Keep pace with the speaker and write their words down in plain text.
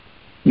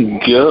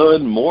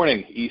Good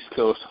morning, East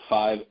Coast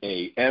 5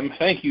 a.m.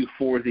 Thank you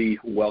for the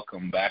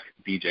welcome back,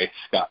 DJ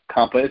Scott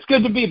Compa. It's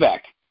good to be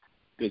back.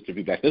 Good to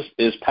be back. This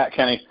is Pat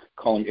Kenny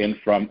calling in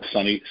from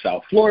sunny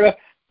South Florida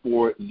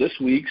for this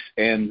week's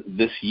and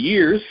this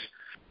year's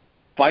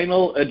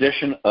final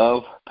edition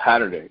of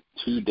Patterday.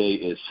 Today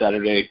is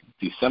Saturday,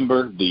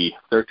 December the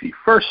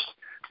 31st.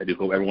 I do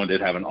hope everyone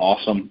did have an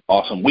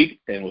awesome week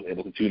and was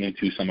able to tune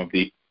into some of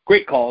the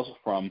great calls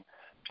from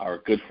our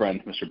good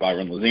friend, Mr.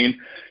 Byron Lazine.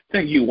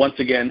 Thank you once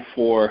again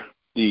for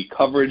the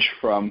coverage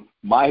from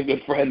my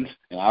good friend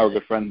and our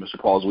good friend, Mr.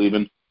 Paul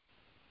Zwiebin.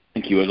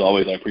 Thank you as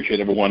always. I appreciate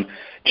everyone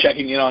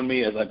checking in on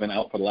me as I've been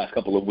out for the last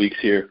couple of weeks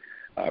here,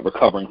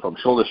 recovering from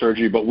shoulder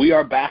surgery. But we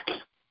are back,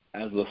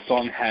 as the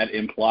song had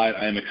implied.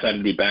 I am excited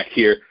to be back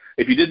here.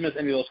 If you did miss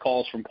any of those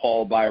calls from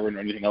Paul, Byron, or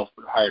anything else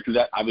prior to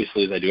that,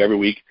 obviously, as I do every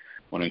week,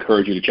 I want to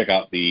encourage you to check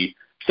out the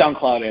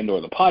SoundCloud and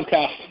or the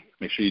podcast.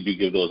 Make sure you do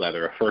give those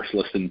either a first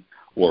listen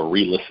or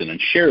re-listen and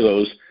share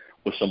those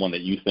with someone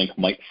that you think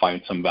might find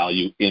some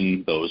value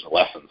in those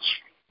lessons.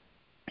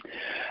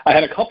 I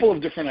had a couple of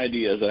different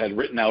ideas that I had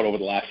written out over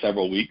the last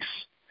several weeks,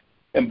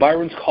 and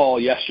Byron's call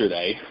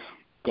yesterday,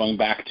 going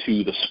back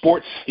to the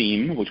sports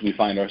theme, which we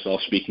find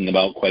ourselves speaking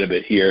about quite a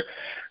bit here,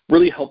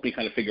 really helped me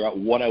kind of figure out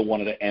what I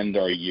wanted to end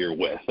our year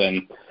with.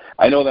 And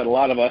I know that a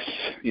lot of us,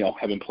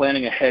 have been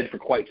planning ahead for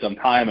quite some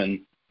time, and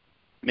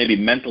maybe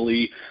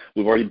mentally,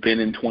 we've already been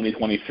in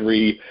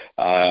 2023.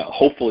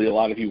 Hopefully, a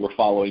lot of you were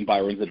following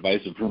Byron's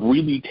advice of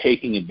really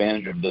taking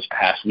advantage of this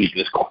past week,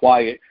 this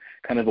quiet,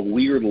 kind of a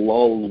weird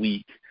lull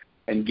week,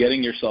 and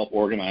getting yourself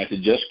organized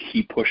to just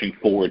keep pushing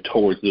forward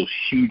towards those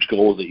huge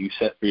goals that you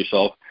set for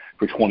yourself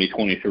for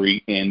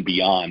 2023 and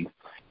beyond.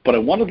 But I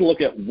wanted to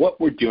look at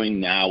what we're doing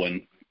now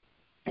and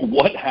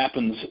what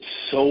happens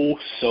so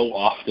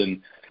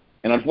often.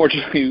 And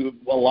unfortunately,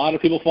 a lot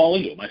of people fall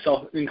into it,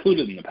 myself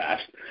included in the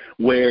past,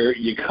 where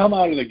you come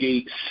out of the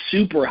gate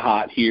super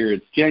hot here.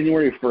 It's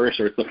January 1st,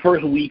 or it's the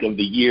first week of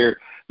the year,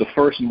 the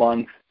first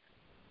month.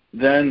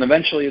 Then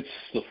eventually it's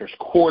the first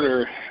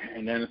quarter,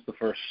 and then it's the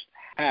first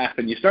half.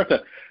 And you start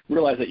to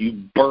realize that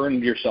you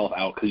burned yourself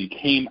out because you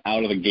came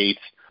out of the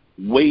gates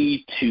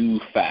way too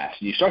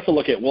fast. And you start to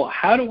look at, well,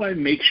 how do I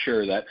make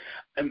sure that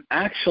I'm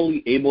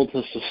actually able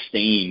to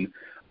sustain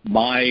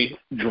my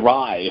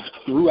drive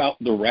throughout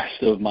the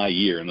rest of my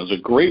year? And there's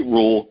a great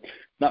rule,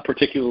 not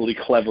particularly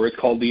clever. It's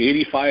called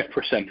the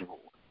 85% rule.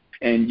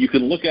 And you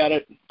can look at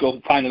it, go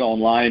find it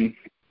online.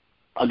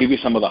 I'll give you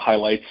some of the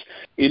highlights.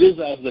 It is,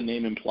 as the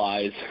name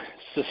implies,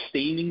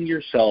 sustaining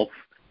yourself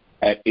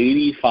at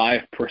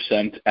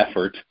 85%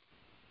 effort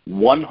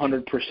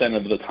 100%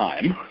 of the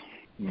time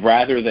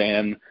rather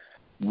than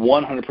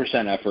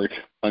 100% effort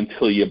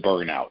until you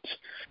burn out.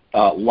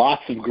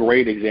 Lots of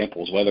great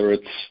examples, whether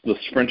it's the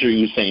sprinter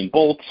Usain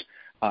Bolt,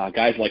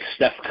 guys like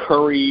Steph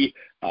Curry,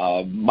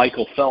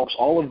 Michael Phelps,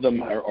 all of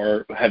them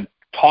have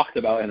talked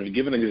about and have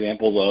given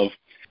examples of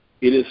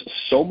it is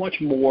so much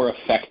more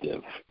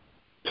effective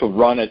to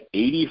run at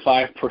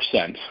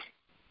 85%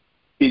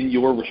 in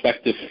your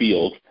respective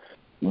field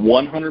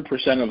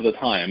 100% of the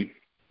time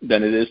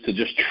than it is to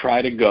just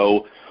try to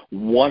go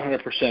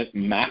 100%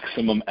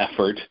 maximum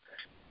effort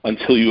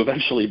until you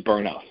eventually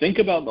burn out. Think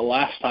about the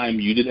last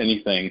time you did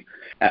anything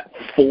at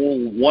full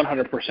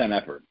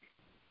 100% effort.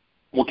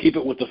 We'll keep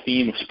it with the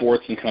theme of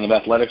sports and kind of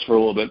athletics for a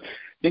little bit.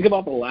 Think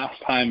about the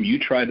last time you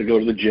tried to go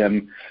to the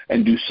gym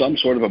and do some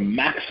sort of a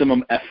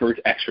maximum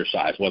effort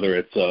exercise, whether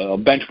it's a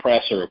bench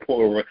press or a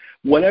pull over,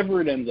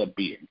 whatever it ends up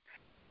being.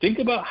 Think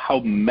about how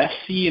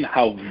messy and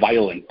how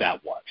violent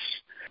that was.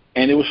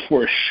 And it was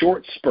for a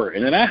short spurt.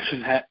 And then after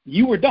that,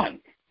 you were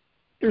done.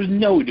 There's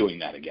no doing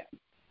that again.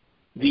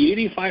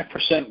 The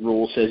 85%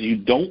 rule says you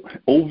don't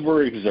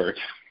overexert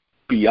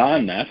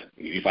beyond that,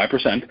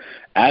 85%,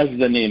 as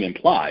the name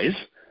implies,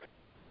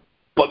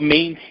 but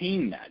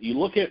maintain that. You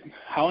look at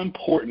how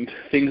important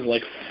things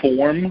like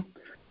form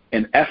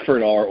and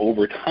effort are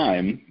over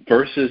time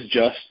versus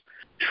just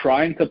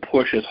trying to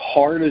push as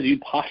hard as you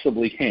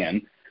possibly can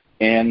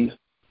and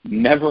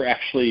never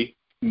actually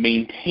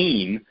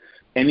maintain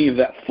any of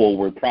that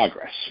forward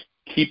progress.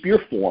 Keep your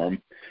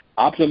form.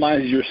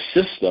 Optimize your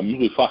system.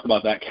 We've talked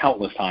about that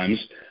countless times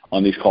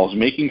on these calls,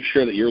 making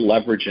sure that you're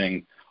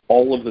leveraging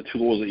all of the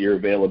tools at your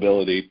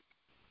availability,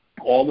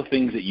 all the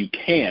things that you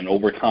can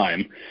over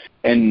time,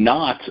 and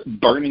not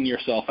burning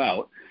yourself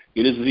out.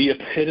 It is the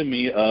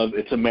epitome of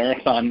it's a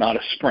marathon, not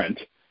a sprint,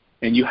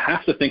 and you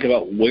have to think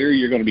about where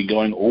you're going to be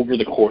going over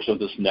the course of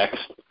this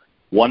next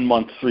 1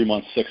 month, 3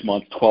 months, 6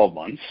 months, 12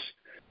 months,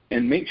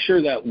 and make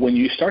sure that when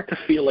you start to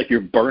feel like you're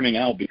burning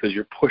out because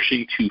you're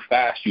pushing too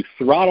fast, you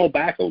throttle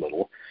back a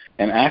little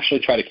and actually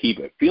try to keep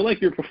it. Feel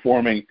like you're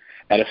performing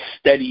at a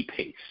steady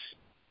pace.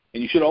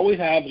 And you should always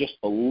have just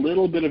a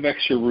little bit of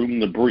extra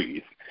room to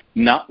breathe,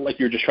 not like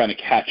you're just trying to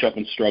catch up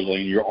and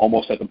struggling. You're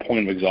almost at the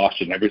point of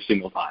exhaustion every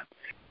single time.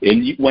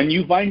 And when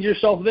you find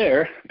yourself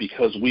there,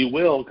 because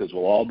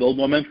we'll all build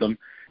momentum,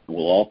 and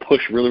we'll all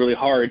push really, really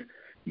hard,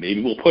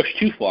 maybe we'll push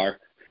too far,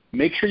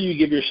 make sure you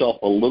give yourself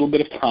a little bit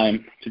of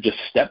time to just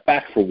step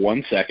back for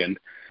 1 second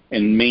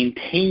and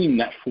maintain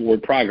that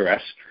forward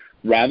progress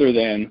rather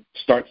than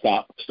start,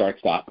 stop, start,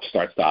 stop,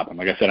 start, stop. And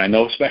like I said, I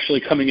know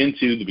especially coming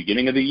into the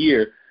beginning of the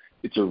year,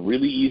 it's a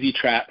really easy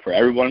trap for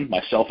everyone,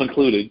 myself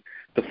included,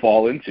 to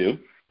fall into.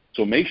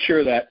 So make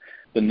sure that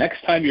the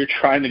next time you're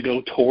trying to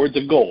go towards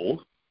a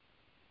goal,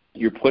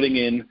 you're putting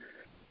in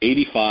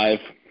 85,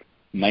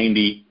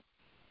 90,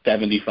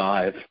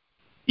 75,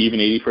 even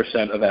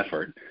 80% of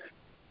effort.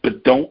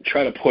 But don't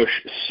try to push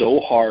so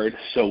hard,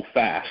 so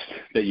fast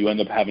that you end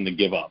up having to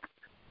give up.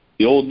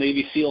 The old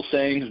Navy SEAL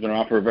saying has been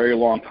around for a very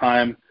long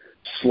time: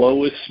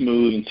 slow is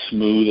smooth and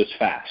smooth is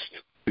fast.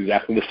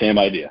 Exactly the same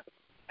idea.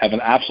 Have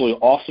an absolutely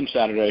awesome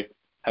Saturday.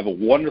 Have a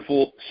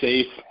wonderful,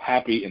 safe,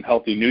 happy, and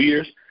healthy New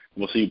Year's.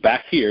 We'll see you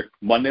back here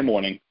Monday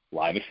morning,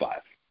 live at 5.